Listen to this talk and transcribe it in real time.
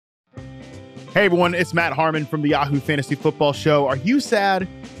Hey everyone, it's Matt Harmon from the Yahoo Fantasy Football Show. Are you sad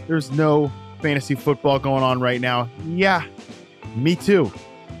there's no fantasy football going on right now? Yeah, me too.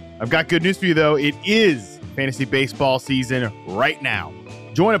 I've got good news for you though. It is fantasy baseball season right now.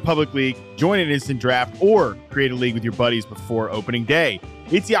 Join a public league, join an instant draft, or create a league with your buddies before opening day.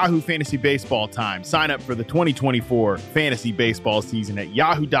 It's Yahoo Fantasy Baseball time. Sign up for the 2024 fantasy baseball season at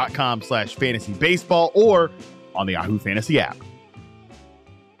yahoo.com/fantasybaseball or on the Yahoo Fantasy app.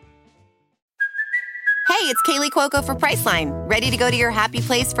 Hey, it's Kaylee Cuoco for Priceline. Ready to go to your happy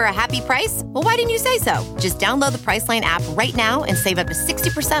place for a happy price? Well, why didn't you say so? Just download the Priceline app right now and save up to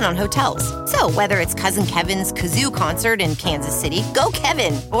 60% on hotels. So whether it's Cousin Kevin's Kazoo Concert in Kansas City, go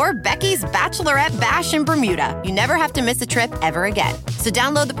Kevin, or Becky's Bachelorette Bash in Bermuda, you never have to miss a trip ever again. So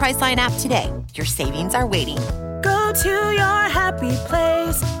download the Priceline app today. Your savings are waiting. Go to your happy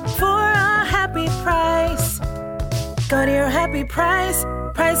place for a happy price. Go to your happy price,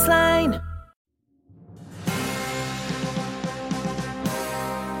 Priceline.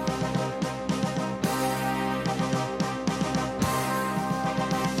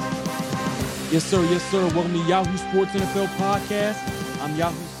 Yes, sir. Yes, sir. Welcome to Yahoo Sports NFL Podcast. I'm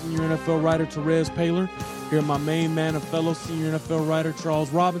Yahoo Senior NFL Writer Terez Paylor. Here with my main man and fellow Senior NFL Writer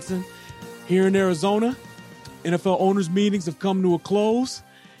Charles Robinson. Here in Arizona, NFL owners' meetings have come to a close.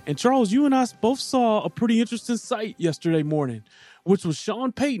 And Charles, you and I both saw a pretty interesting sight yesterday morning, which was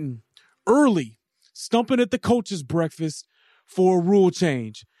Sean Payton early stumping at the coaches' breakfast for a rule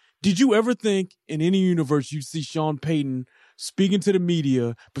change. Did you ever think in any universe you'd see Sean Payton speaking to the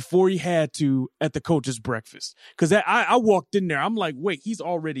media before he had to at the coach's breakfast? Because I walked in there. I'm like, wait, he's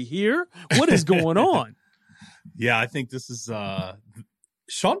already here? What is going on? Yeah, I think this is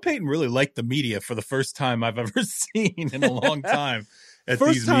Sean Payton really liked the media for the first time I've ever seen in a long time at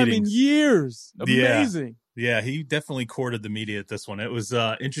first these time meetings. In years. Amazing. Yeah, he definitely courted the media at this one. It was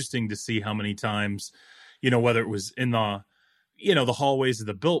interesting to see how many times, whether it was in the the hallways of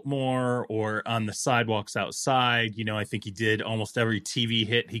the Biltmore or on the sidewalks outside. I think he did almost every TV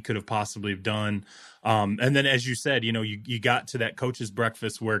hit he could have possibly have done. And then, as you said, you got to that coach's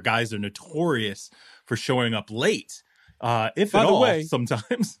breakfast where guys are notorious for showing up late, if at all,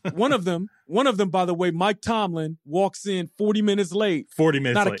 sometimes. one of them, by the way, Mike Tomlin walks in 40 minutes late. 40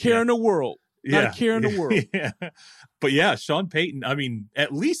 minutes late. Not a care in the world. Not a care in the world. Yeah. But yeah, Sean Payton,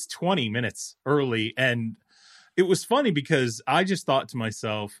 at least 20 minutes early. And it was funny because I just thought to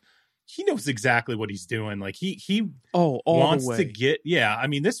myself, he knows exactly what he's doing. Like he wants to get,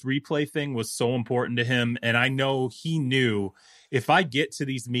 this replay thing was so important to him. And I know he knew if I get to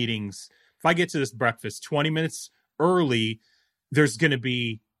these meetings, if I get to this breakfast 20 minutes early, there's going to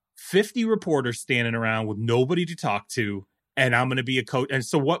be 50 reporters standing around with nobody to talk to. And I'm going to be a coach. And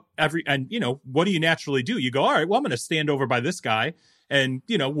so what do you naturally do? You go, all right, well, I'm going to stand over by this guy. And,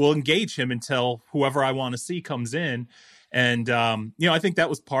 we'll engage him until whoever I want to see comes in. And, I think that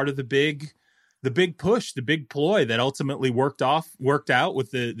was part of the big push, the big ploy that ultimately worked out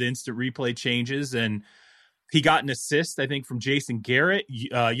with the instant replay changes. And he got an assist, I think, from Jason Garrett,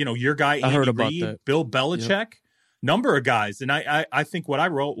 your guy, Andy Reid, Bill Belichick, number of guys. And I think what I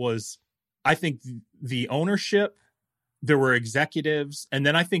wrote was, I think the ownership, there were executives, and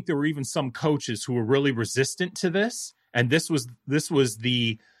then I think there were even some coaches who were really resistant to this. And this was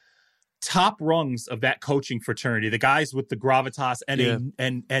the top rungs of that coaching fraternity, the guys with the gravitas and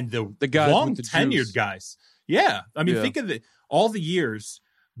the guys long tenured guys. Yeah. Think of all the years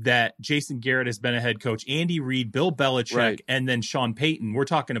that Jason Garrett has been a head coach, Andy Reid, Bill Belichick, and then Sean Payton. We're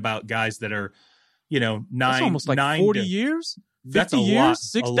talking about guys that are, that's almost like 40 years, 50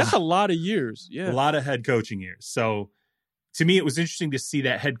 years, that's a lot of years. Yeah. A lot of head coaching years. So to me, it was interesting to see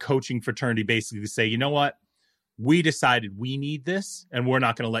that head coaching fraternity basically say, you know what? We decided we need this, and we're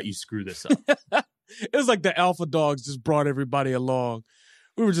not going to let you screw this up. It was like the alpha dogs just brought everybody along.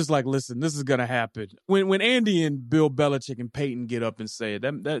 We were just like, listen, this is going to happen. When Andy and Bill Belichick and Peyton get up and say it,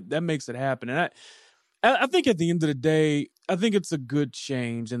 that makes it happen. And I think at the end of the day, I think it's a good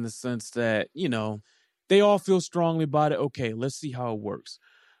change in the sense that, they all feel strongly about it. Okay, let's see how it works.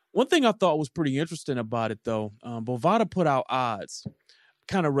 One thing I thought was pretty interesting about it, though, Bovada put out odds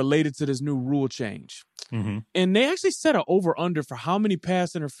kind of related to this new rule change. Mm-hmm. And they actually set an over-under for how many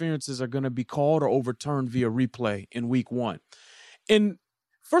pass interferences are going to be called or overturned via replay in week 1. And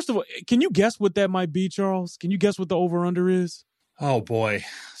first of all, can you guess what that might be, Charles? Can you guess what the over-under is? Oh, boy.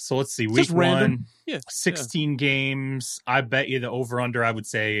 So let's see. Week 1, 16 games. I bet you the over-under, I would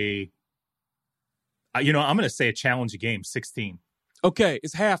say, I'm going to say a challenge game, 16. Okay,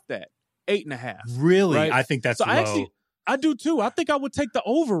 it's half that, 8.5. Really? Right? I think that's low. I do too. I think I would take the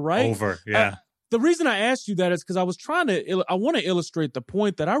over, right? Over, yeah. The reason I asked you that is because I want to illustrate the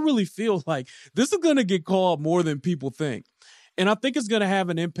point that I really feel like this is going to get called more than people think. And I think it's going to have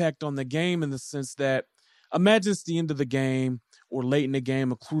an impact on the game in the sense that imagine it's the end of the game or late in the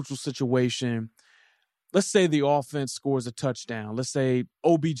game, a crucial situation. Let's say the offense scores a touchdown. Let's say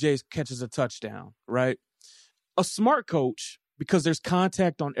OBJ catches a touchdown, right? A smart coach, because there's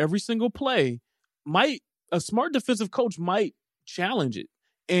contact on every single play, a smart defensive coach might challenge it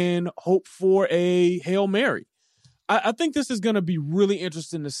and hope for a Hail Mary. I think this is going to be really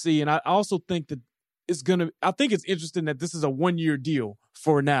interesting to see. And I also think that I think it's interesting that this is a 1-year deal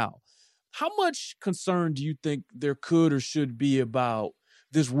for now. How much concern do you think there could or should be about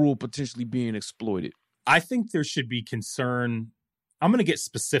this rule potentially being exploited? I think there should be concern. I'm going to get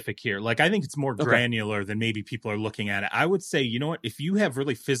specific here. Like, I think it's more granular than maybe people are looking at it. I would say, you know what, if you have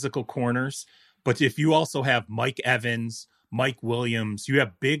really physical corners, but if you also have Mike Evans, Mike Williams, you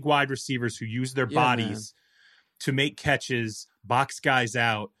have big wide receivers who use their bodies to make catches, box guys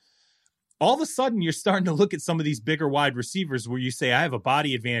out. All of a sudden, you're starting to look at some of these bigger wide receivers where you say, I have a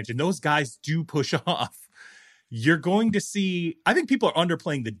body advantage, and those guys do push off. You're going to see, I think people are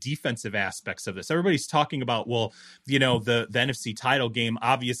underplaying the defensive aspects of this. Everybody's talking about, well, you know, the NFC title game,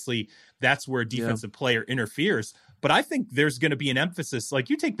 obviously that's where a defensive player interferes. But I think there's going to be an emphasis, like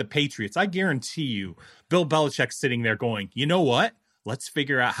you take the Patriots, I guarantee you, Bill Belichick's sitting there going, you know what? Let's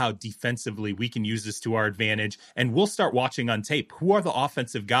figure out how defensively we can use this to our advantage. And we'll start watching on tape. Who are the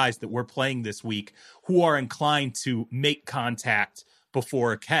offensive guys that we're playing this week who are inclined to make contact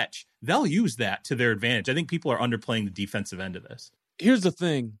before a catch? They'll use that to their advantage. I think people are underplaying the defensive end of this. Here's the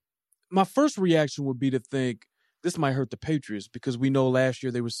thing. My first reaction would be to think this might hurt the Patriots because we know last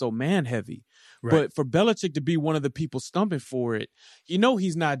year they were so man-heavy. Right. But for Belichick to be one of the people stumping for it, you know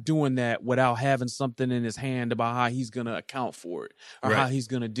he's not doing that without having something in his hand about how he's going to account for it or how he's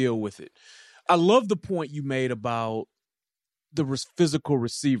going to deal with it. I love the point you made about the physical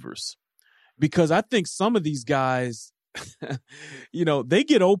receivers because I think some of these guys, you know, they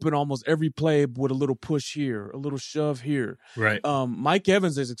get open almost every play with a little push here, a little shove here. Right. Mike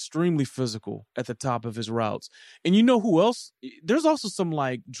Evans is extremely physical at the top of his routes. And you know who else? There's also some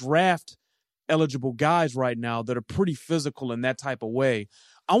like draft eligible guys right now that are pretty physical in that type of way.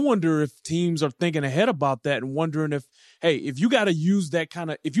 I wonder if teams are thinking ahead about that and wondering if, hey, if you got to use that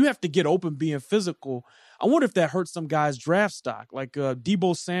kind of, if you have to get open being physical, I wonder if that hurts some guys' draft stock, like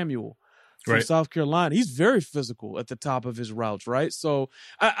Deebo Samuel from South Carolina. He's very physical at the top of his routes, right? So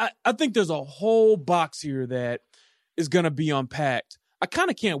I think there's a whole box here that is going to be unpacked. I kind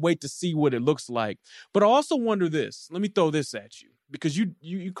of can't wait to see what it looks like. But I also wonder this. Let me throw this at you because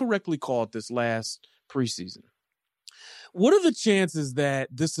you correctly called this last preseason. What are the chances that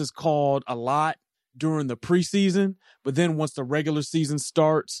this is called a lot during the preseason, but then once the regular season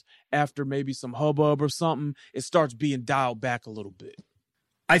starts, after maybe some hubbub or something, it starts being dialed back a little bit?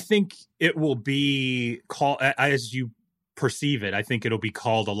 I think it will be called as you perceive it. I think it'll be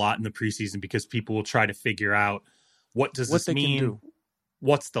called a lot in the preseason because people will try to figure out what this mean?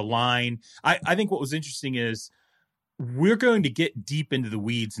 What's the line? I think what was interesting is we're going to get deep into the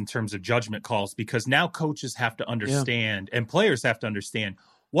weeds in terms of judgment calls because now coaches have to understand and players have to understand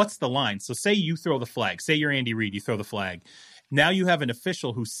what's the line. So say you throw the flag. Say you're Andy Reid, you throw the flag. Now you have an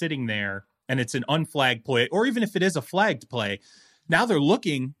official who's sitting there and it's an unflagged play, or even if it is a flagged play, now they're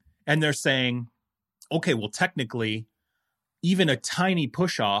looking and they're saying, okay, well, technically, even a tiny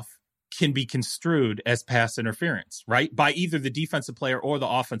push-off can be construed as pass interference, right? By either the defensive player or the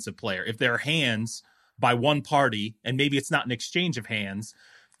offensive player. If there are hands by one party, and maybe it's not an exchange of hands,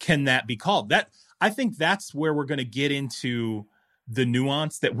 can that be called? I think that's where we're going to get into the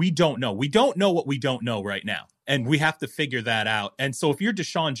nuance that we don't know. We don't know what we don't know right now, and we have to figure that out. And so if you're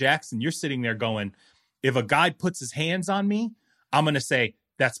Deshaun Jackson, you're sitting there going, if a guy puts his hands on me, I'm going to say,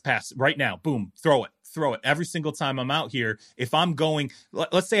 that's pass right now. Boom, throw it every single time I'm out here. If I'm going,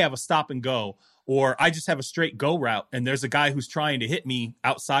 let's say I have a stop and go, or I just have a straight go route and there's a guy who's trying to hit me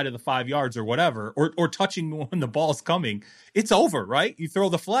outside of the 5 yards or whatever, or touching me when the ball's coming, it's over, right? You throw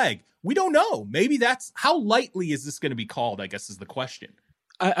the flag. We don't know. Maybe that's how lightly is this going to be called, I guess is the question.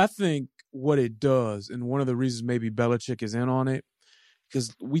 I think what it does, and one of the reasons maybe Belichick is in on it,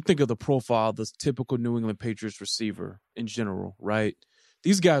 because we think of the profile of this typical New England Patriots receiver in general, right?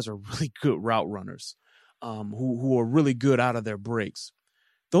 These guys are really good route runners who are really good out of their breaks.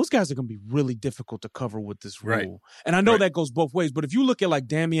 Those guys are going to be really difficult to cover with this rule. Right. And I know that goes both ways, but if you look at like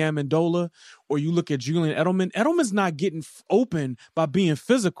Damian Amendola or you look at Julian Edelman, Edelman's not getting open by being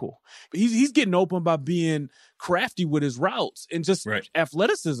physical. He's getting open by being crafty with his routes and just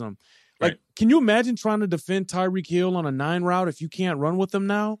athleticism. Like, Right. can you imagine trying to defend Tyreek Hill on a 9 route if you can't run with him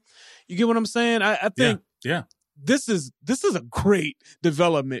now? You get what I'm saying? I think Yeah. this is a great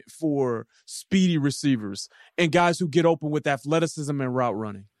development for speedy receivers and guys who get open with athleticism and route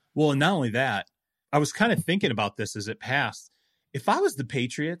running. Well, and not only that, I was kind of thinking about this as it passed. If I was the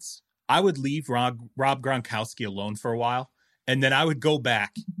Patriots, I would leave Rob Gronkowski alone for a while, and then I would go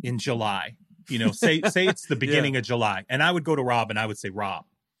back in July. You know, say it's the beginning of July, and I would go to Rob and I would say, Rob,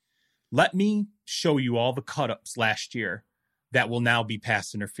 let me show you all the cut-ups last year that will now be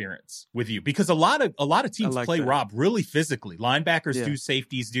pass interference with you. Because a lot of teams play that. Rob really physically. Linebackers do,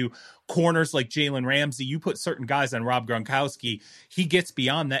 safeties do, corners like Jalen Ramsey. You put certain guys on Rob Gronkowski, he gets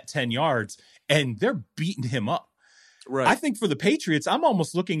beyond that 10 yards, and they're beating him up. Right. I think for the Patriots, I'm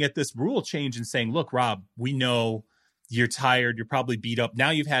almost looking at this rule change and saying, look, Rob, we know you're tired. You're probably beat up.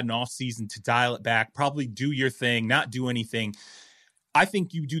 Now you've had an off season to dial it back, probably do your thing, not do anything. I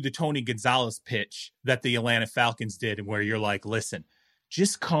think you do the Tony Gonzalez pitch that the Atlanta Falcons did, and where you're like, listen,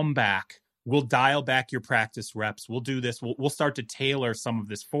 just come back. We'll dial back your practice reps. We'll do this. We'll start to tailor some of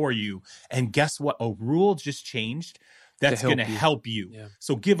this for you. And guess what? A rule just changed that's going to help you. Yeah.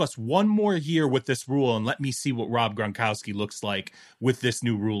 So give us one more year with this rule and let me see what Rob Gronkowski looks like with this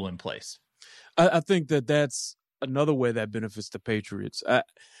new rule in place. I think that's another way that benefits the Patriots.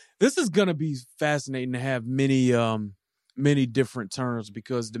 This is going to be fascinating to have many different terms,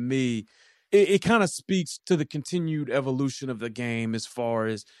 because to me, it kind of speaks to the continued evolution of the game as far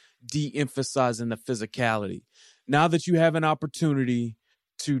as de-emphasizing the physicality. Now that you have an opportunity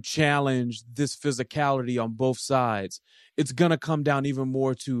to challenge this physicality on both sides, it's going to come down even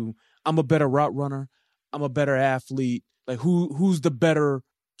more to, I'm a better route runner, I'm a better athlete, like who's the better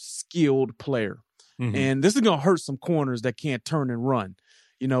skilled player. Mm-hmm. And this is going to hurt some corners that can't turn and run.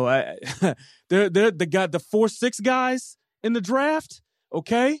 You know, they're the 4.6 guys in the draft,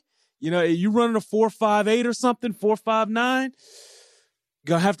 okay? You know, you running a 4.58 or something, 4.59,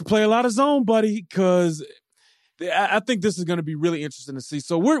 gonna have to play a lot of zone, buddy, because I think this is going to be really interesting to see.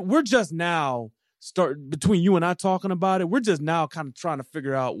 So we're just now between you and I talking about it, we're just now kind of trying to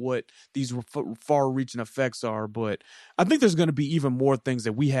figure out what these far-reaching effects are. But I think there's going to be even more things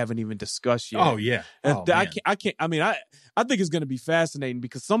that we haven't even discussed yet. Oh yeah, I can't. I mean, I think it's going to be fascinating,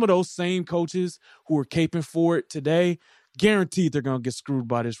 because some of those same coaches who are caping for it today, guaranteed they're going to get screwed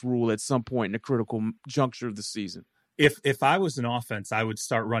by this rule at some point in the critical juncture of the season. If I was an offense, I would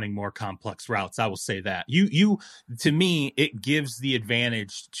start running more complex routes. I will say that. You to me, it gives the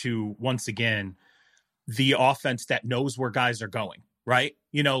advantage to, once again, the offense that knows where guys are going, right?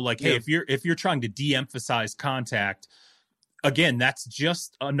 You know, like, hey, if you're trying to de-emphasize contact, again, that's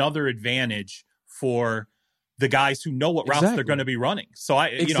just another advantage for the guys who know what routes they're going to be running. So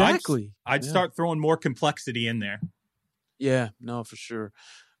I'd start throwing more complexity in there. Yeah, no, for sure.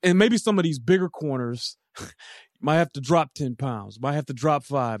 And maybe some of these bigger corners might have to drop 10 pounds, might have to drop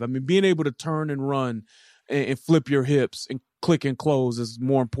 5. I mean, being able to turn and run and flip your hips and click and close is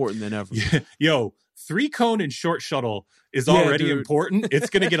more important than ever. Yeah. Yo, 3-cone and short shuttle is already important.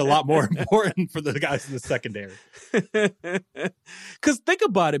 It's going to get a lot more important for the guys in the secondary. Because think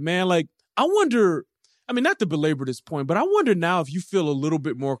about it, man. Like, I wonder, I mean, not to belabor this point, but I wonder now if you feel a little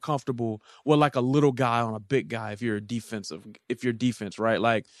bit more comfortable with like a little guy on a big guy if you're defense, right?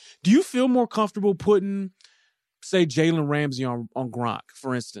 Like, do you feel more comfortable putting, say, Jalen Ramsey on Gronk,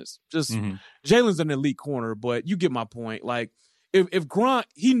 for instance? Just Jalen's an elite corner, but you get my point. Like, if Gronk,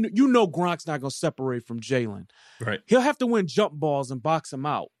 Gronk's not going to separate from Jalen. Right. He'll have to win jump balls and box him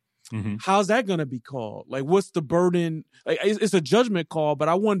out. Mm-hmm. How's that going to be called? Like, what's the burden? Like, it's a judgment call, but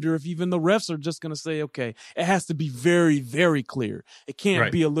I wonder if even the refs are just going to say, okay, it has to be very, very clear. It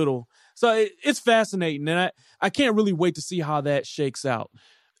can't be a little. So it's fascinating, and I can't really wait to see how that shakes out.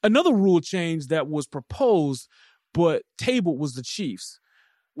 Another rule change that was proposed but tabled was the Chiefs,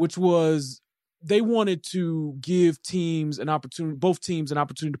 which was they wanted to give both teams an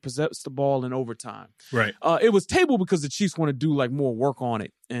opportunity to possess the ball in overtime. Right. It was tabled because the Chiefs want to do like more work on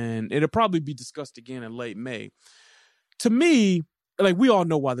it, and it'll probably be discussed again in late May. To me, like, we all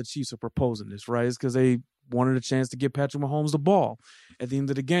know why the Chiefs are proposing this, right? It's because they wanted a chance to get Patrick Mahomes the ball at the end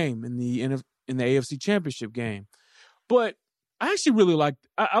of the game in the AFC Championship game. But I actually really like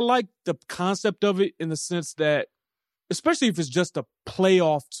the concept of it, in the sense that, especially if it's just a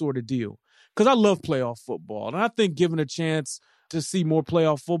playoff sort of deal. Because I love playoff football. And I think given a chance to see more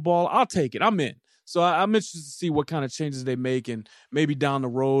playoff football, I'll take it. I'm in. So I'm interested to see what kind of changes they make, and maybe down the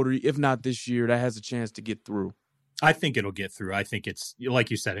road, or if not this year, that has a chance to get through. I think it'll get through. I think it's, like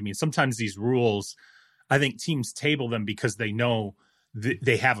you said, I mean, sometimes these rules, I think teams table them because they know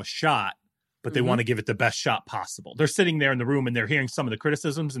they have a shot. but they want to give it the best shot possible. They're sitting there in the room and they're hearing some of the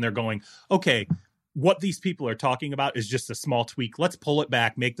criticisms and they're going, okay, what these people are talking about is just a small tweak. Let's pull it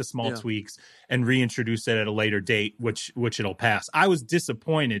back, make the small tweaks, and reintroduce it at a later date, which it'll pass. I was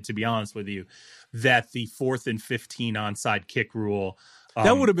disappointed, to be honest with you, that the 4th and 15 onside kick rule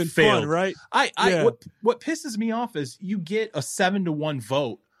that would have been failed. fun, right? What pisses me off is you get a 7-1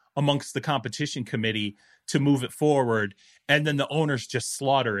 vote amongst the competition committee to move it forward, and then the owners just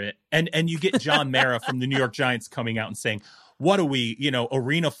slaughter it. And you get John Mara from the New York Giants coming out and saying, what are we,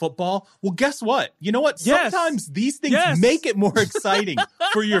 arena football? Well, guess what? You know what? Sometimes these things make it more exciting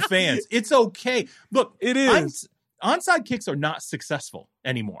for your fans. It's okay. Look, it is. Onside kicks are not successful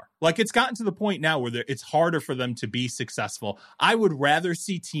anymore. Like, it's gotten to the point now where it's harder for them to be successful. I would rather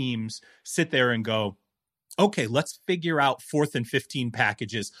see teams sit there and go, okay, let's figure out 4th and 15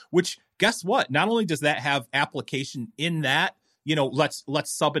 packages, which, guess what? Not only does that have application in that, let's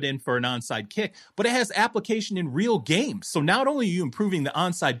sub it in for an onside kick, but it has application in real games. So not only are you improving the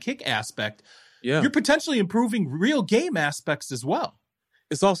onside kick aspect, you're potentially improving real game aspects as well.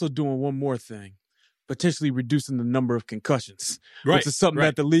 It's also doing one more thing, potentially reducing the number of concussions, which is something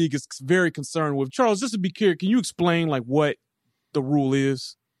that the league is very concerned with. Charles, just to be clear, can you explain what the rule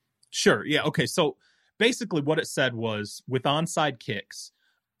is? Sure. Yeah. Okay. So basically what it said was, with onside kicks,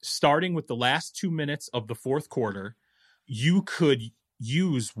 starting with the last 2 minutes of the fourth quarter, you could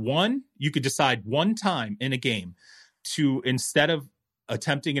decide one time in a game to, instead of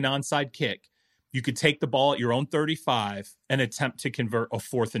attempting an onside kick, you could take the ball at your own 35 and attempt to convert a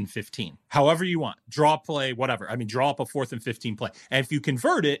 4th and 15. However you want. Draw play, whatever. Draw up a 4th and 15 play. And if you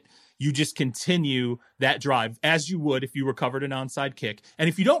convert it, you just continue that drive as you would if you recovered an onside kick. And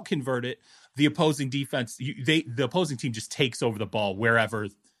if you don't convert it, the opposing defense, the opposing team just takes over the ball wherever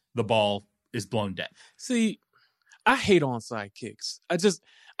the ball is blown dead. See, I hate onside kicks. I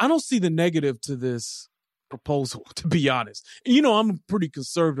don't see the negative to this proposal, to be honest. I'm pretty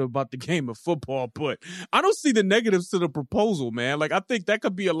conservative about the game of football, but I don't see the negatives to the proposal, man. I think that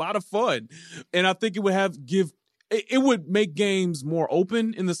could be a lot of fun. And I think it would make games more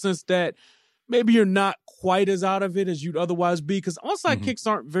open, in the sense that maybe you're not quite as out of it as you'd otherwise be, because onside kicks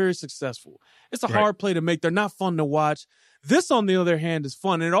aren't very successful. It's a hard play to make. They're not fun to watch. This, on the other hand, is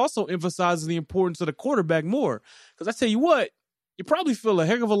fun. And it also emphasizes the importance of the quarterback more. Because I tell you what, you probably feel a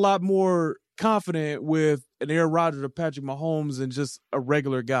heck of a lot more confident with an Aaron Rodgers or Patrick Mahomes than just a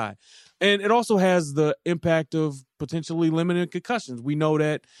regular guy. And it also has the impact of potentially limiting concussions. We know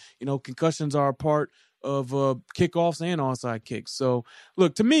that, concussions are a part of kickoffs and onside kicks. So,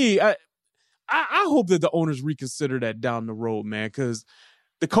 look, to me, I hope that the owners reconsider that down the road, man, because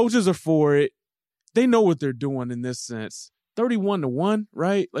the coaches are for it. They know what they're doing in this sense. 31-1,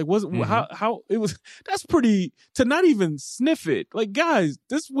 right? How it was? That's pretty, to not even sniff it. Guys,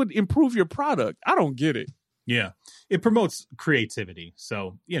 this would improve your product. I don't get it. Yeah, it promotes creativity.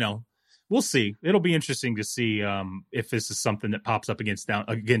 So, we'll see. It'll be interesting to see if this is something that pops up down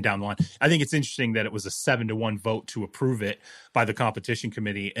the line. I think it's interesting that it was a 7-1 vote to approve it by the competition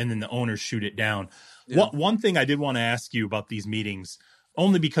committee, and then the owners shoot it down. Yeah. One thing I did want to ask you about these meetings,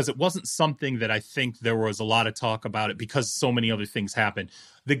 only because it wasn't something that I think there was a lot of talk about it because so many other things happened.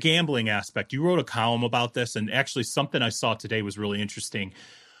 The gambling aspect. You wrote a column about this, and actually something I saw today was really interesting.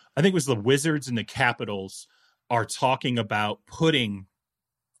 I think it was the Wizards and the Capitals are talking about putting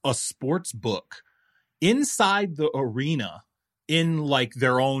a sports book inside the arena in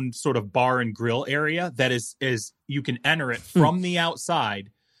their own sort of bar and grill area that is you can enter it from the outside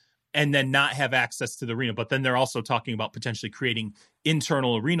and then not have access to the arena. But then they're also talking about potentially creating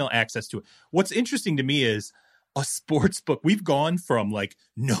internal arena access to it. What's interesting to me is a sports book. We've gone from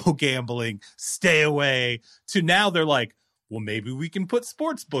no gambling, stay away, to now they're like, well, maybe we can put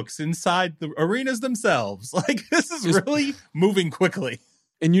sports books inside the arenas themselves. This is really moving quickly.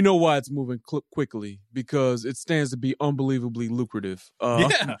 And you know why it's moving quickly? Because it stands to be unbelievably lucrative.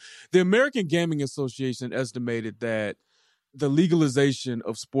 The American Gaming Association estimated that the legalization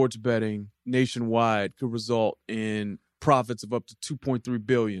of sports betting nationwide could result in profits of up to $2.3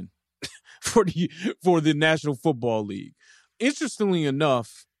 billion for the National Football League. Interestingly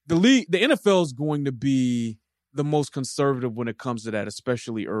enough, the NFL is going to be the most conservative when it comes to that,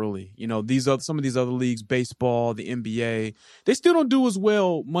 especially early. Some of these other leagues, baseball, the NBA, they still don't do as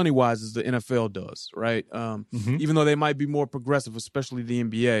well money-wise as the NFL does, right? Even though they might be more progressive, especially the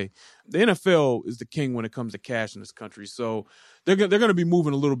NBA. The NFL is the king when it comes to cash in this country, so they're going to be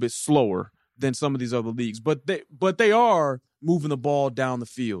moving a little bit slower than some of these other leagues, but they are moving the ball down the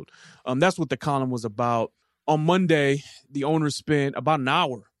field. That's what the column was about. On Monday, the owners spent about an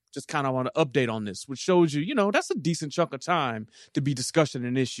hour just kind of want to update on this, which shows you, that's a decent chunk of time to be discussing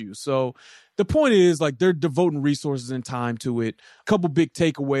an issue. So the point is, like, they're devoting resources and time to it. A couple big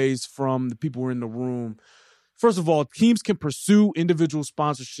takeaways from the people who are in the room. First of all, teams can pursue individual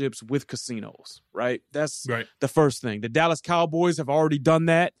sponsorships with casinos, right? That's right. The first thing. The Dallas Cowboys have already done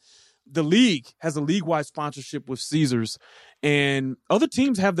that. The league has a league-wide sponsorship with Caesars, and other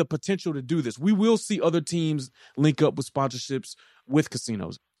teams have the potential to do this. We will see other teams link up with sponsorships with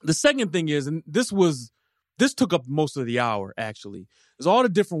casinos. The second thing is, and this took up most of the hour, actually, there's all the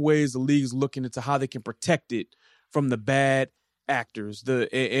different ways the league is looking into how they can protect it from the bad actors,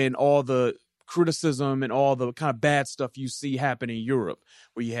 and all the criticism and all the kind of bad stuff you see happen in Europe,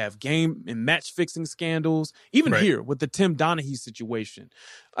 where you have game and match fixing scandals, even here with the Tim Donaghy situation.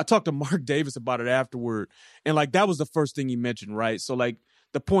 I talked to Mark Davis about it afterward, and like that was the first thing he mentioned, right? So like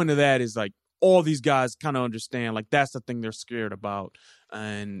the point of that is like all these guys kind of understand like that's the thing they're scared about,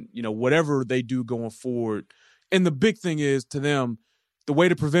 and whatever they do going forward. And the big thing is to them, the way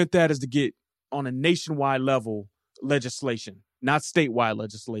to prevent that is to get on a nationwide level legislation, not statewide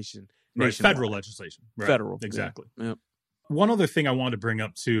legislation. Right, federal legislation. Right. Federal. Exactly. Yeah. One other thing I wanted to bring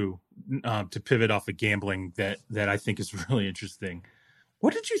up, too, to pivot off of gambling that I think is really interesting.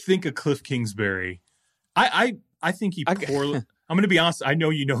 What did you think of Cliff Kingsbury? I think he poorly... I'm going to be honest. I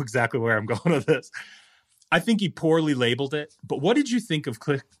know you know exactly where I'm going with this. I think he poorly labeled it. But what did you think of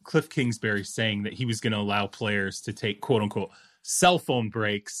Cliff Kingsbury saying that he was going to allow players to take, quote-unquote, cell phone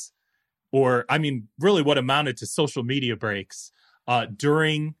breaks, or, I mean, really what amounted to social media breaks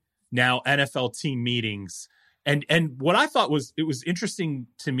during... now NFL team meetings. And what I thought was, it was interesting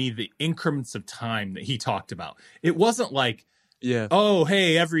to me, the increments of time that he talked about. It wasn't like, oh,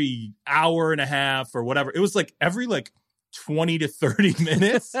 hey, every hour and a half or whatever. It was like every 20 to 30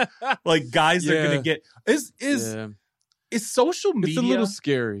 minutes, like guys are going to get, is social media. It's a little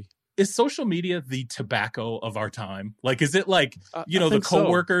scary. Is social media the tobacco of our time? Like, is it like, the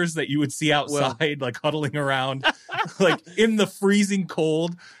coworkers that you would see outside, like huddling around, like in the freezing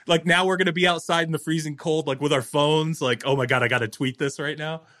cold? Like now we're going to be outside in the freezing cold, like with our phones, like, oh my God, I got to tweet this right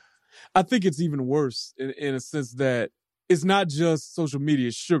now. I think it's even worse in a sense that it's not just social media,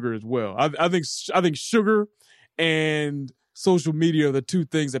 it's sugar as well. I think sugar and social media are the two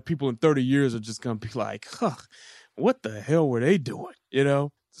things that people in 30 years are just going to be like, what the hell were they doing?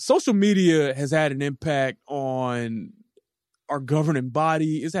 Social media has had an impact on our governing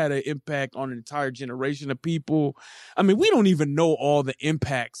body. It's had an impact on an entire generation of people. I mean, we don't even know all the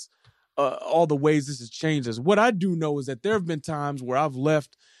impacts, all the ways this has changed us. What I do know is that there have been times where I've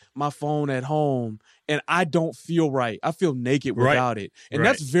left my phone at home and I don't feel right. I feel naked without it. And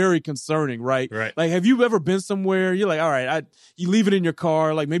that's very concerning, right? Like, have you ever been somewhere? You're like, all right, you leave it in your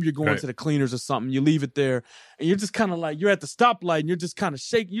car. Like maybe you're going to the cleaners or something. You leave it there and you're just kind of like, you're at the stoplight and you're just kind of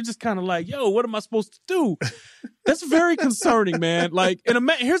shaking. You're just kind of like, yo, what am I supposed to do? That's very concerning, man. Like,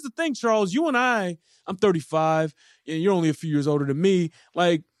 and here's the thing, Charles, you and I'm 35 and you're only a few years older than me.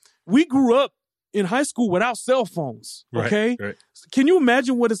 Like, we grew up in high school without cell phones, okay? Right. Can you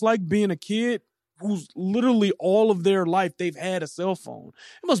imagine what it's like being a kid who's literally all of their life they've had a cell phone?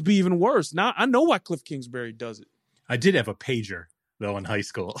 It must be even worse. Now, I know why Cliff Kingsbury does it. I did have a pager, though, in high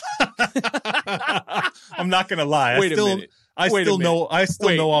school. I'm not going to lie. I still know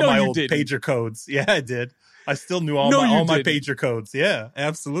all my old pager codes. Yeah, I did. I still knew all my pager codes. Yeah,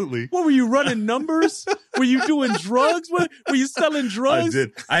 absolutely. What, were you running numbers? Were you doing drugs? Were you selling drugs? I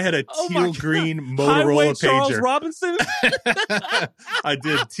did. I had a teal green Motorola Highway pager. Charles Robinson? I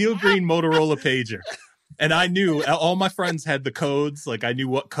did. Teal green Motorola pager. And I knew all my friends had the codes. Like, I knew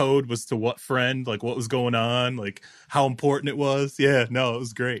what code was to what friend, like what was going on, like how important it was. Yeah, no, it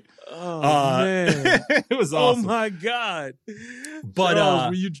was great. Oh, man. It was awesome. Oh, my God. But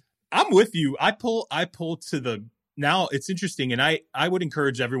Charles, I'm with you. I pull to the, now it's interesting. And I would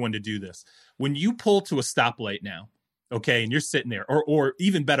encourage everyone to do this. When you pull to a stoplight now, okay, and you're sitting there, or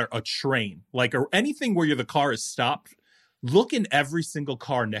even better, a train, like, or anything where the car is stopped, look in every single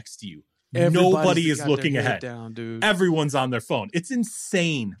car next to you. Nobody is looking ahead. Down, dude. Everyone's on their phone. It's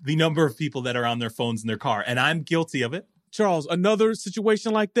insane, the number of people that are on their phones in their car. And I'm guilty of it. Charles, another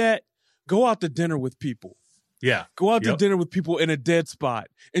situation like that, go out to dinner with people. Yeah. Go out to dinner with people in a dead spot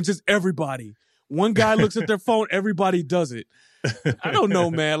and just everybody. One guy looks at their phone, everybody does it. I don't know,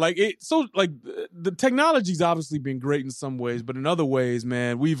 man. Like, the technology's obviously been great in some ways, but in other ways,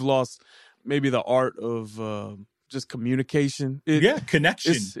 man, we've lost maybe the art of just communication.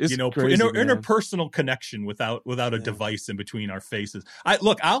 Connection. It's crazy, interpersonal connection without a device in between our faces.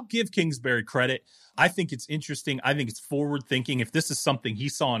 I'll give Kingsbury credit. I think it's interesting. I think it's forward thinking. If this is something he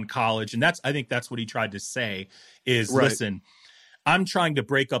saw in college, and I think that's what he tried to say is, listen, I'm trying to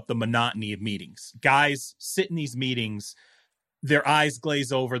break up the monotony of meetings. Guys sit in these meetings, their eyes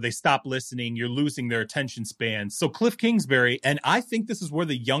glaze over, they stop listening, you're losing their attention span. So Cliff Kingsbury, and I think this is where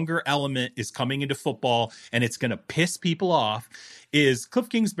the younger element is coming into football, and it's going to piss people off, is Cliff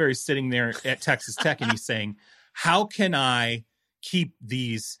Kingsbury sitting there at Texas Tech, and he's saying, how can I keep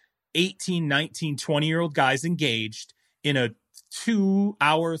these 18, 19, 20-year-old guys engaged in a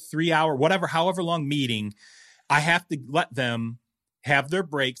 2-hour, 3-hour, whatever, however long meeting? I have to let them have their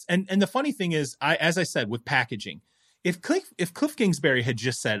breaks. And the funny thing is, as I said, with packaging, if Cliff Kingsbury had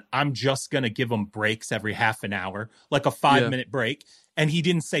just said, I'm just going to give them breaks every half an hour, like a 5-minute break, and he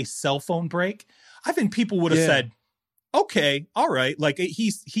didn't say cell phone break, I think people would have said, okay, all right. Like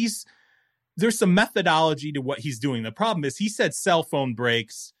there's some methodology to what he's doing. The problem is he said cell phone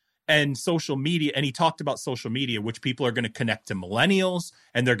breaks and social media, and he talked about social media, which people are going to connect to millennials,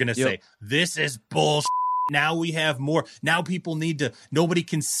 and they're going to say, this is bullshit. Now we have more. Now people nobody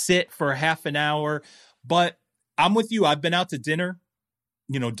can sit for half an hour. But I'm with you. I've been out to dinner.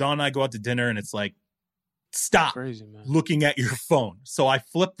 Dawn and I go out to dinner, and it's like, stop looking at your phone. So I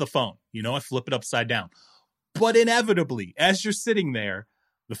flip the phone. I flip it upside down. But inevitably, as you're sitting there,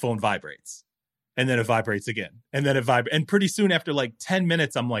 the phone vibrates. And then it vibrates again. And then it vibrates. And pretty soon after like 10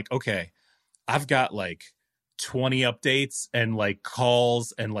 minutes, I'm like, okay, I've got like 20 updates and like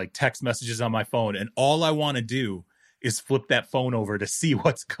calls and like text messages on my phone. And all I want to do is flip that phone over to see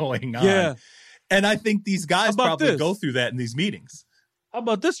what's going on. Yeah. And I think these guys probably go through that in these meetings. How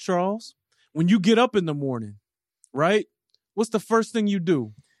about this, Charles? When you get up in the morning, right? What's the first thing you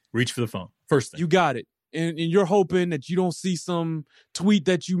do? Reach for the phone. First thing. You got it. And you're hoping that you don't see some tweet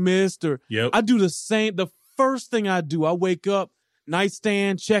that you missed. Or I do the same. The first thing I do, I wake up,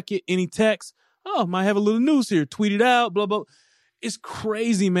 nightstand, check it, any text. Oh, might have a little news here. Tweet it out, blah, blah. It's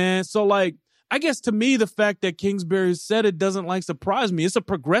crazy, man. So, like, I guess to me, the fact that Kingsbury said it doesn't surprise me. It's a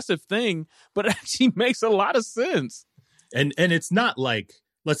progressive thing, but it actually makes a lot of sense. And it's not like,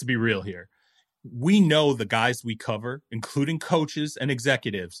 let's be real here. We know the guys we cover, including coaches and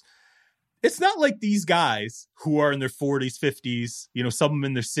executives. It's not like these guys who are in their 40s, 50s, some of them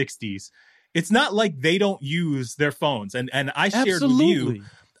in their 60s. It's not like they don't use their phones. And I shared with you,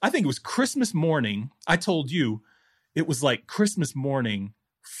 I think it was Christmas morning. I told you it was like Christmas morning,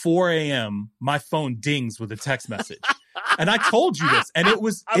 4 a.m. My phone dings with a text message. And I told you this. And it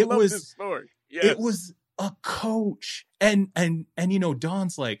was this story. Yes. It was a coach. And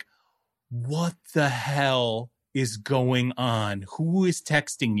Dawn's like, what the hell is going on? Who is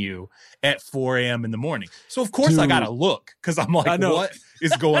texting you at 4 a.m. in the morning? So of course I gotta look, because I'm like, what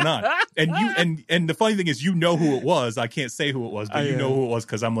is going on? And the funny thing is, who it was. I can't say who it was, but know who it was,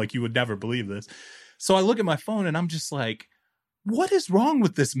 because I'm like, you would never believe this. So I look at my phone and I'm just like, what is wrong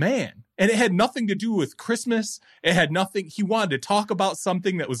with this man? And it had nothing to do with Christmas. It had nothing. He wanted to talk about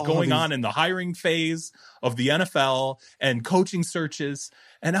something that was going on in the hiring phase of the NFL and coaching searches.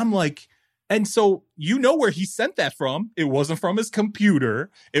 And I'm like, and so where he sent that from. It wasn't from his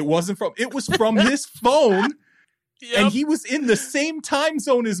computer. It was from his phone. Yep. And he was in the same time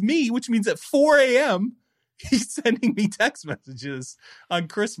zone as me, which means at 4 a.m. he's sending me text messages on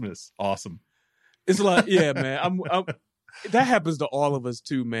Christmas. Awesome. It's like, yeah, man. That happens to all of us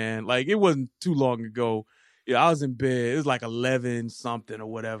too, man. Like, it wasn't too long ago. I was in bed. It was like 11 something or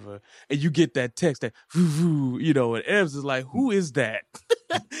whatever. And you get that text that, and Evs is like, who is that?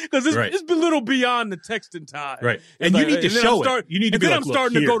 Because it's been a little beyond the texting time. Right. And you need to show it. You need to be like, I'm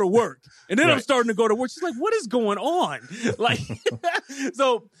starting to go to work. And then I'm starting to go to work. She's like, what is going on? Like,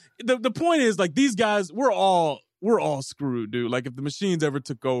 so the point is, like, these guys, we're all screwed, dude. Like, if the machines ever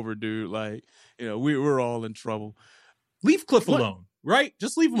took over, dude, like, we're all in trouble. Leave Cliff alone, right?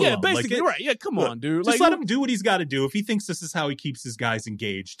 Just leave him alone. Yeah, basically, right. Yeah, come on, dude. Just let him do what he's got to do. If he thinks this is how he keeps his guys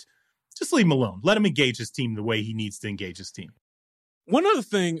engaged, just leave him alone. Let him engage his team the way he needs to engage his team. One other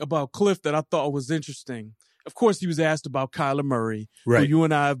thing about Cliff that I thought was interesting, of course, he was asked about Kyler Murray, who you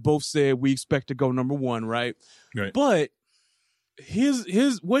and I have both said we expect to go number one, right? Right. But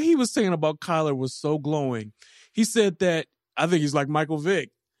his what he was saying about Kyler was so glowing. He said that, I think he's like Michael Vick,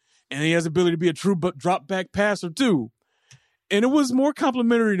 and he has the ability to be a true drop back passer too. And it was more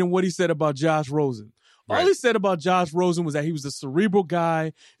complimentary than what he said about Josh Rosen. All he said about Josh Rosen was that he was a cerebral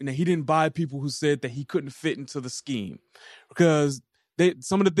guy and that he didn't buy people who said that he couldn't fit into the scheme, because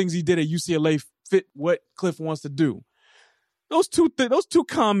some of the things he did at UCLA fit what Cliff wants to do. Those two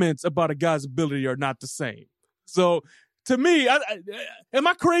comments about a guy's ability are not the same. So to me, am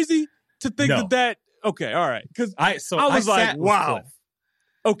I crazy to think that? Okay, all right. Because I was like, wow. Cliff.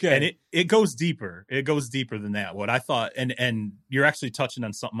 Okay. And it goes deeper. It goes deeper than that. What I thought, and you're actually touching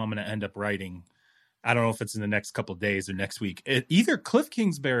on something I'm going to end up writing I don't know if it's in the next couple of days or next week. Either Cliff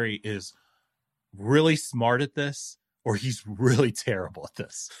Kingsbury is really smart at this or he's really terrible at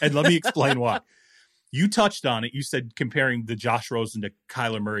this. And let me explain why. You touched on it. You said comparing the Josh Rosen to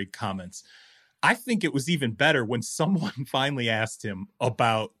Kyler Murray comments. I think it was even better when someone finally asked him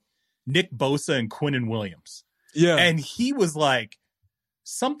about Nick Bosa and Quinnen Williams. Yeah. And he was like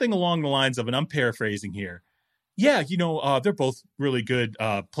something along the lines of, and I'm paraphrasing here, yeah, they're both really good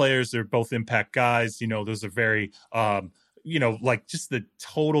players. They're both impact guys. Those are very, like just the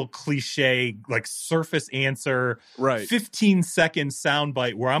total cliche, like surface answer, right? 15-second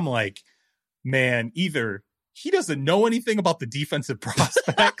soundbite where I'm like, man, either he doesn't know anything about the defensive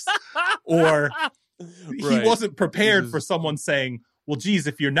prospects or he wasn't prepared for someone saying, well, geez,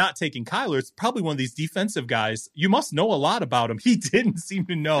 if you're not taking Kyler, it's probably one of these defensive guys. You must know a lot about him. He didn't seem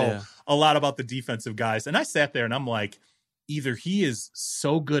to know a lot about the defensive guys. And I sat there and I'm like, either he is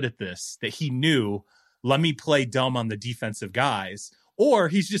so good at this that he knew, let me play dumb on the defensive guys, or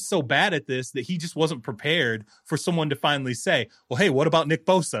he's just so bad at this that he just wasn't prepared for someone to finally say, well, hey, what about Nick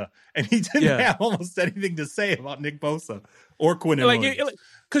Bosa? And he didn't have almost anything to say about Nick Bosa or Quinnen Williams.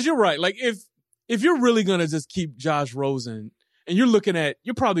 Because you're right. Like, if you're really going to just keep Josh Rosen and you're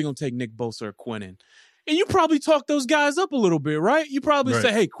probably going to take Nick Bosa or Quinnen, and you probably talk those guys up a little bit, right? You probably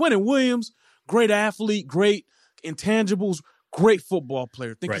say, hey, Quinnen Williams, great athlete, great intangibles, great football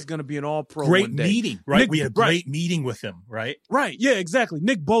player. Think he's going to be an all-pro great one day. Meeting, right? We had a great meeting with him, right? Right, yeah, exactly.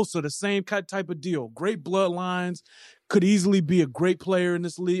 Nick Bosa, the same type of deal. Great bloodlines, could easily be a great player in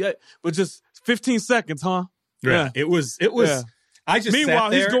this league. But just 15 seconds, huh? Yeah. It was. Yeah. I just Meanwhile,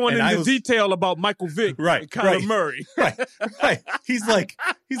 sat there he's going into into detail about Michael Vick and Kyler Murray. Right. He's like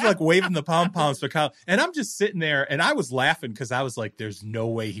waving the pom-poms for Kyle. And I'm just sitting there and I was laughing because I was like, there's no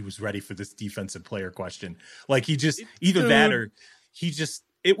way he was ready for this defensive player question. Like he just, either that or he just,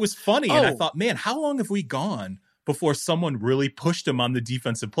 it was funny. And I thought, man, how long have we gone before someone really pushed him on the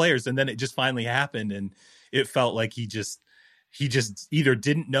defensive players? And then it just finally happened. And it felt like he just either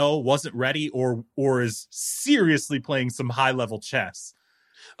didn't know, wasn't ready, or is seriously playing some high level chess.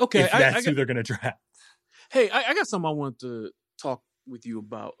 Okay, if that's who they're going to draft. Hey, I got something I want to talk with you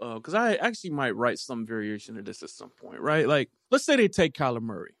about because I actually might write some variation of this at some point, right? Like, let's say they take Kyler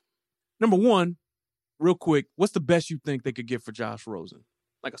Murray. Number one, real quick, what's the best you think they could get for Josh Rosen?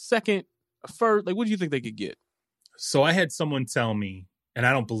 Like a second, a first? Like, what do you think they could get? So I had someone tell me, and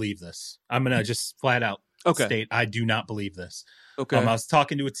I don't believe this. I'm going to just flat out state I do not believe this. Okay. I was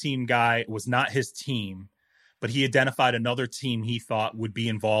talking to a team guy. It was not his team, but he identified another team he thought would be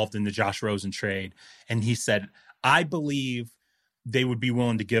involved in the Josh Rosen trade. And he said, I believe they would be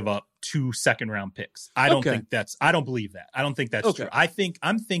willing to give up 2 second-round picks. I don't believe that. I don't think that's true.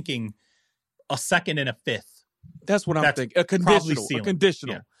 I'm thinking a second and a fifth. That's what I'm thinking. A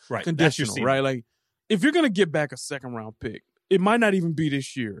conditional. Yeah, right. Conditional, right? Like, if you're going to get back a second-round pick, it might not even be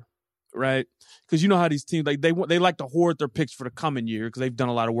this year. Right, because you know how these teams they like to hoard their picks for the coming year because they've done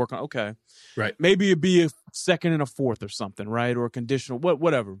a lot of work on. Okay, right. Maybe it'd be a second and a fourth or something, right, or a conditional,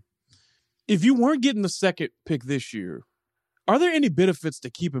 whatever. If you weren't getting the second pick this year, are there any benefits to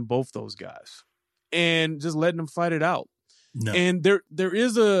keeping both those guys and just letting them fight it out? No. And there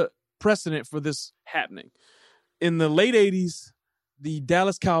is a precedent for this happening. In the late '80s, the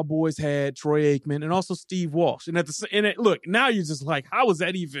Dallas Cowboys had Troy Aikman and also Steve Walsh. And look, now you're just like, how is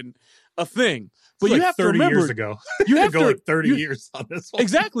that even a thing? But you have 30 to remember, years ago. You have to go like 30 years on this one.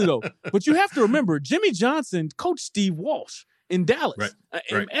 Exactly, though. But you have to remember, Jimmy Johnson coached Steve Walsh in Dallas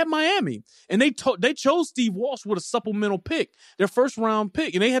at Miami. And they chose Steve Walsh with a supplemental pick, their first-round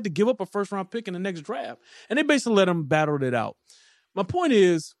pick. And they had to give up a first-round pick in the next draft. And they basically let them battle it out. My point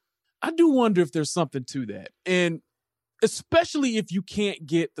is, I do wonder if there's something to that. And especially if you can't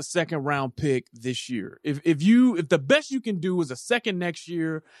get the second round pick this year. If the best you can do is a second next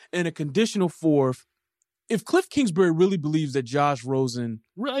year and a conditional fourth, if Cliff Kingsbury really believes that Josh Rosen,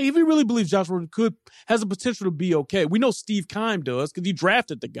 if he really believes Josh Rosen has the potential to be okay, we know Steve Keim does because he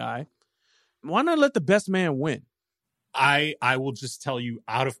drafted the guy. Why not let the best man win? I will just tell you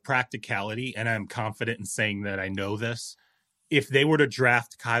out of practicality, and I'm confident in saying that I know this, if they were to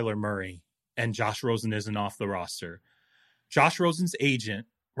draft Kyler Murray and Josh Rosen isn't off the roster, Josh Rosen's agent,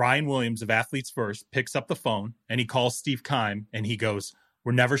 Ryan Williams of Athletes First, picks up the phone and he calls Steve Keim and he goes,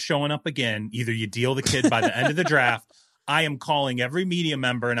 we're never showing up again. Either you deal the kid by the end of the draft. I am calling every media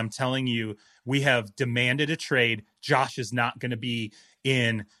member and I'm telling you, we have demanded a trade. Josh is not going to be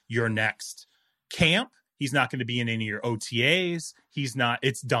in your next camp. He's not going to be in any of your OTAs.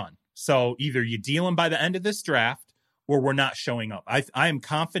 It's done. So either you deal him by the end of this draft or we're not showing up. I am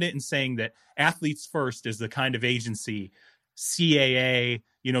confident in saying that Athletes First is the kind of agency CAA,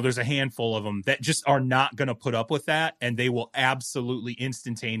 there's a handful of them that just are not going to put up with that. And they will absolutely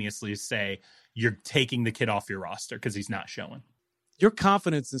instantaneously say, you're taking the kid off your roster because he's not showing. Your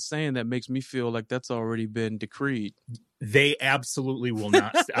confidence in saying that makes me feel like that's already been decreed. They absolutely will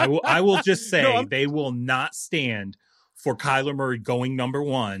not. I will just say they will not stand for Kyler Murray going number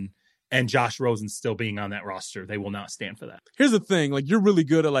one and Josh Rosen still being on that roster. They will not stand for that. Here's the thing. Like, you're really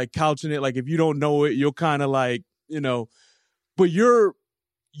good at like couching it. Like, if you don't know it, you'll kind of like, but you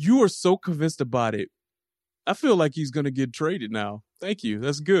are so convinced about it. I feel like he's going to get traded now. Thank you.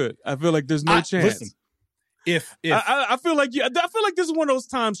 That's good. I feel like there's no chance. Listen, if I feel like this is one of those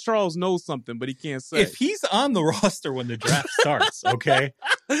times Charles knows something, but he can't say. If he's on the roster when the draft starts, okay?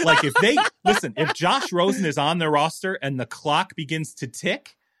 Like, if Josh Rosen is on the roster and the clock begins to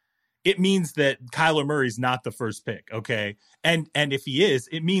tick, it means that Kyler Murray's not the first pick, okay? And if he is,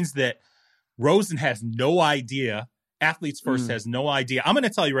 it means that Rosen has no idea. Athletes First has no idea. I'm going to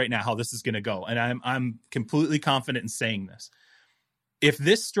tell you right now how this is going to go, and I'm completely confident in saying this. If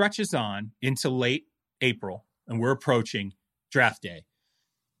this stretches on into late April and we're approaching draft day,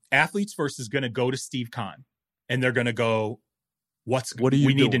 Athletes First is going to go to Steve Kahn, and they're going to go, what do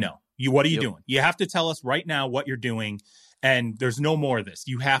you need to know? What are you doing? You have to tell us right now what you're doing, and there's no more of this.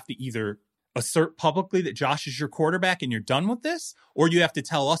 You have to either assert publicly that Josh is your quarterback and you're done with this, or you have to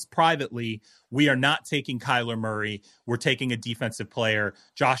tell us privately, we are not taking Kyler Murray. We're taking a defensive player.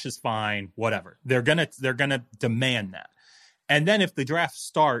 Josh is fine, whatever. They're going to demand that. And then if the draft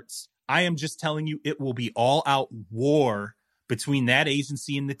starts, I am just telling you, it will be all out war between that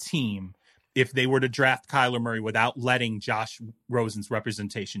agency and the team if they were to draft Kyler Murray without letting Josh Rosen's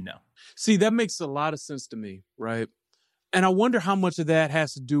representation know. See, that makes a lot of sense to me, right? And I wonder how much of that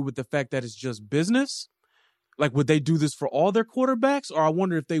has to do with the fact that it's just business. Like, would they do this for all their quarterbacks? Or I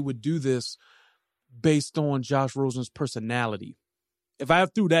wonder if they would do this based on Josh Rosen's personality. If I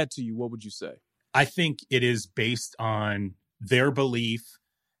threw that to you, what would you say? I think it is based on their belief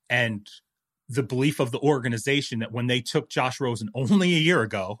and the belief of the organization that when they took Josh Rosen only a year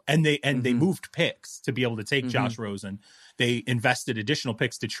ago and they moved picks to be able to take Josh Rosen, they invested additional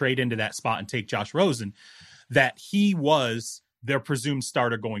picks to trade into that spot and take Josh Rosen, that he was their presumed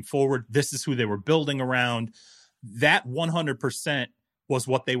starter going forward. This is who they were building around. That 100% was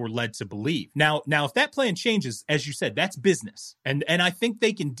what they were led to believe. Now, if that plan changes, as you said, that's business. And I think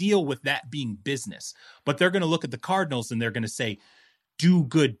they can deal with that being business. But they're going to look at the Cardinals and they're going to say, do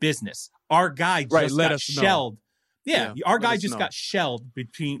good business. Our guy just got shelled. Yeah, our guy just got shelled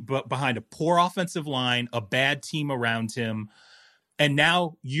behind a poor offensive line, a bad team around him. And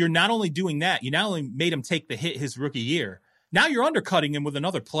now you're not only doing that, you not only made him take the hit his rookie year, now you're undercutting him with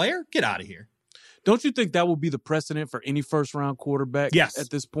another player? Get out of here. Don't you think that would be the precedent for any first-round quarterback at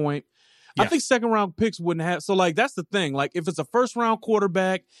this point? Yes. I think second-round picks wouldn't have. So, like, that's the thing. Like, if it's a first-round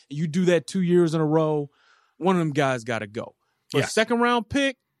quarterback and you do that 2 years in a row, one of them guys got to go. But second-round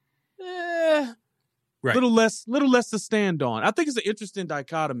pick, little less to stand on. I think it's an interesting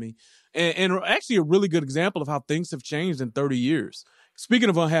dichotomy and actually a really good example of how things have changed in 30 years. Speaking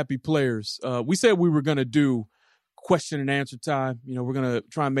of unhappy players, we said we were going to do question and answer time. We're going to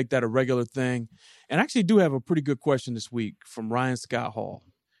try and make that a regular thing. And I actually do have a pretty good question this week from Ryan Scott Hall.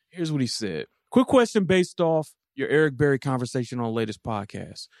 Here's what he said. Quick question based off your Eric Berry conversation on the latest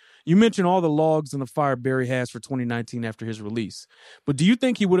podcast. You mentioned all the logs and the fire Berry has for 2019 after his release. But do you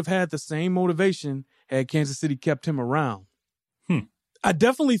think he would have had the same motivation had Kansas City kept him around? I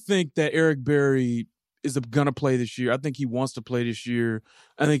definitely think that Eric Berry is going to play this year. I think he wants to play this year.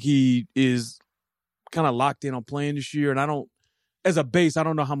 I think he is kind of locked in on playing this year. And as a base, I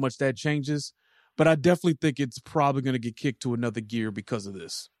don't know how much that changes. But I definitely think it's probably going to get kicked to another gear because of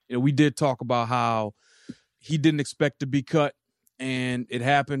this. We did talk about how he didn't expect to be cut, and it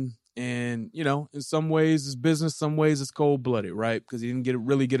happened. And, in some ways it's business, some ways it's cold-blooded, right? Because he didn't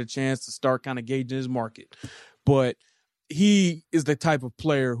really get a chance to start kind of gauging his market. But he is the type of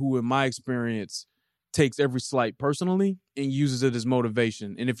player who, in my experience, takes every slight personally and uses it as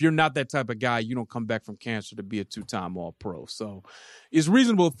motivation. And if you're not that type of guy, you don't come back from cancer to be a two-time All-Pro. So it's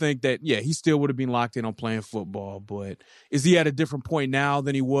reasonable to think that, he still would have been locked in on playing football. But is he at a different point now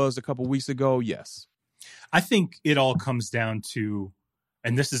than he was a couple weeks ago? Yes. I think it all comes down to,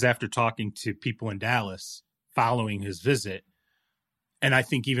 and this is after talking to people in Dallas following his visit, and I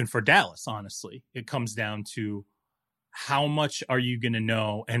think even for Dallas, honestly, it comes down to how much are you going to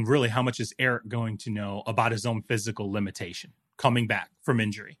know, and really how much is Eric going to know about his own physical limitation coming back from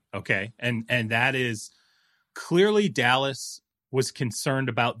injury, okay? And that is clearly Dallas was concerned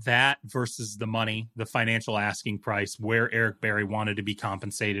about that versus the money, the financial asking price, where Eric Berry wanted to be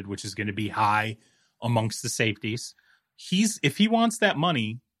compensated, which is going to be high amongst the safeties. if he wants that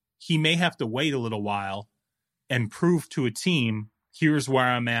money, he may have to wait a little while and prove to a team, here's where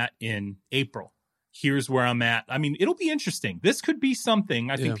I'm at in April. Here's where I'm at. I mean, it'll be interesting. This could be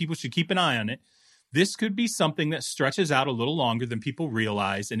something. I think people should keep an eye on it. This could be something that stretches out a little longer than people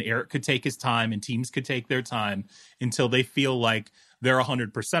realize, and Eric could take his time and teams could take their time until they feel like they're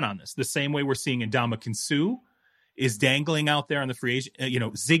 100% on this. The same way we're seeing Ndamukong Suh is dangling out there on the free agent.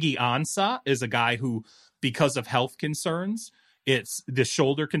 Ziggy Ansah is a guy who, because of health concerns, it's the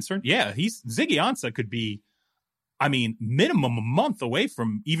shoulder concern. Yeah, Ziggy Ansah could be, minimum a month away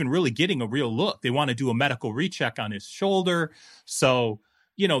from even really getting a real look. They want to do a medical recheck on his shoulder. So,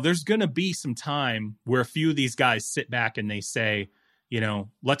 there's going to be some time where a few of these guys sit back and they say,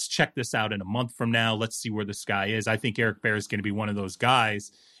 let's check this out in a month from now. Let's see where this guy is. I think Eric Bear is going to be one of those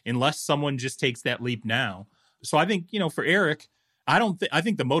guys, unless someone just takes that leap now. So I think, for Eric, I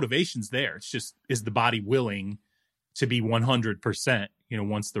think the motivation's there. It's just, is the body willing to be 100%,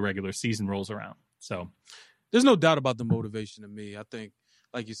 once the regular season rolls around? So there's no doubt about the motivation to me. I think,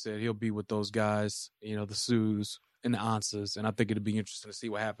 like you said, he'll be with those guys, the Suhs and the Ansahs, and I think it'll be interesting to see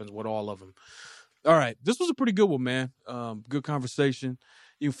what happens with all of them. All right, this was a pretty good one, man. Good conversation.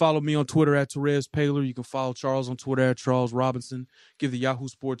 You can follow me on Twitter at Therese Paylor. You can follow Charles on Twitter at Charles Robinson. Give the Yahoo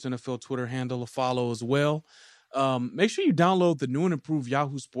Sports NFL Twitter handle a follow as well. Make sure you download the new and improved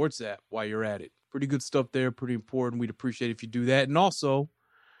Yahoo Sports app while you're at it. Pretty good stuff there, pretty important. We'd appreciate if you do that. And also,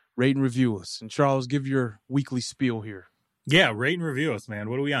 rate and review us. And Charles, give your weekly spiel here. Yeah, rate and review us, man.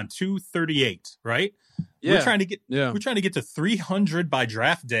 What are we on? 238, right? Yeah. We're trying to get to 300 by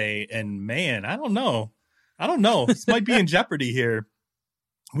draft day, and man, I don't know. This might be in jeopardy here.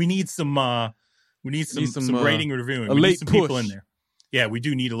 We need some rating and reviewing. We need some people in there. Yeah, we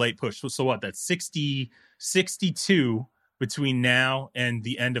do need a late push. So what? That's 62 between now and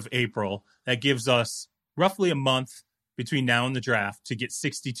the end of April. That gives us roughly a month between now and the draft to get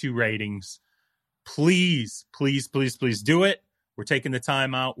 62 ratings. Please, please, please, please do it. We're taking the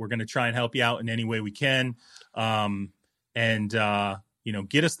time out. We're going to try and help you out in any way we can. Get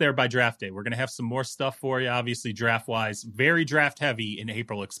us there by draft day. We're going to have some more stuff for you, obviously, draft-wise. Very draft heavy in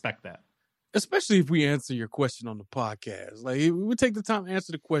April. Expect that. Especially if we answer your question on the podcast. Like, we take the time to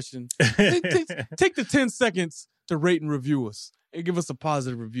answer the question. Take the 10 seconds to rate and review us and give us a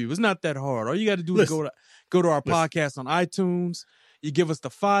positive review. It's not that hard. All you got to do is go to our podcast on iTunes. You give us the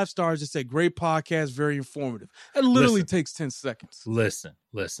 5 stars. Just say, great podcast, very informative. That literally takes 10 seconds. Listen.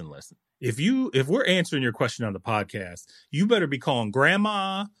 If we're answering your question on the podcast, you better be calling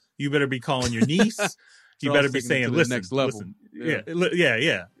grandma. You better be calling your niece. You better be saying, listen, next level. Listen.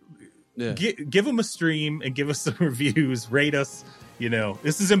 Yeah. Give them a stream and give us some reviews. Rate us.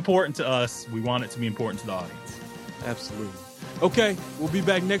 This is important to us. We want it to be important to the audience. Absolutely. Okay, we'll be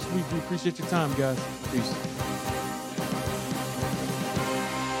back next week. We appreciate your time, guys. Peace.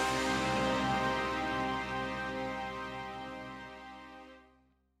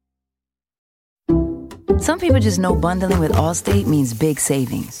 Some people just know bundling with Allstate means big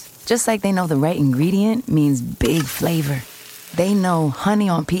savings. Just like they know the right ingredient means big flavor. They know honey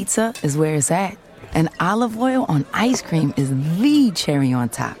on pizza is where it's at. And olive oil on ice cream is the cherry on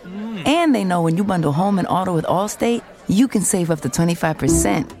top. And they know when you bundle home and auto with Allstate, you can save up to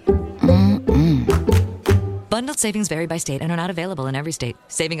 25%. Bundled savings vary by state and are not available in every state.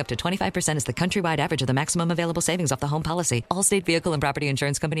 Saving up to 25% is the countrywide average of the maximum available savings off the home policy. Allstate Vehicle and Property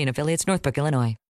Insurance Company and affiliates, Northbrook, Illinois.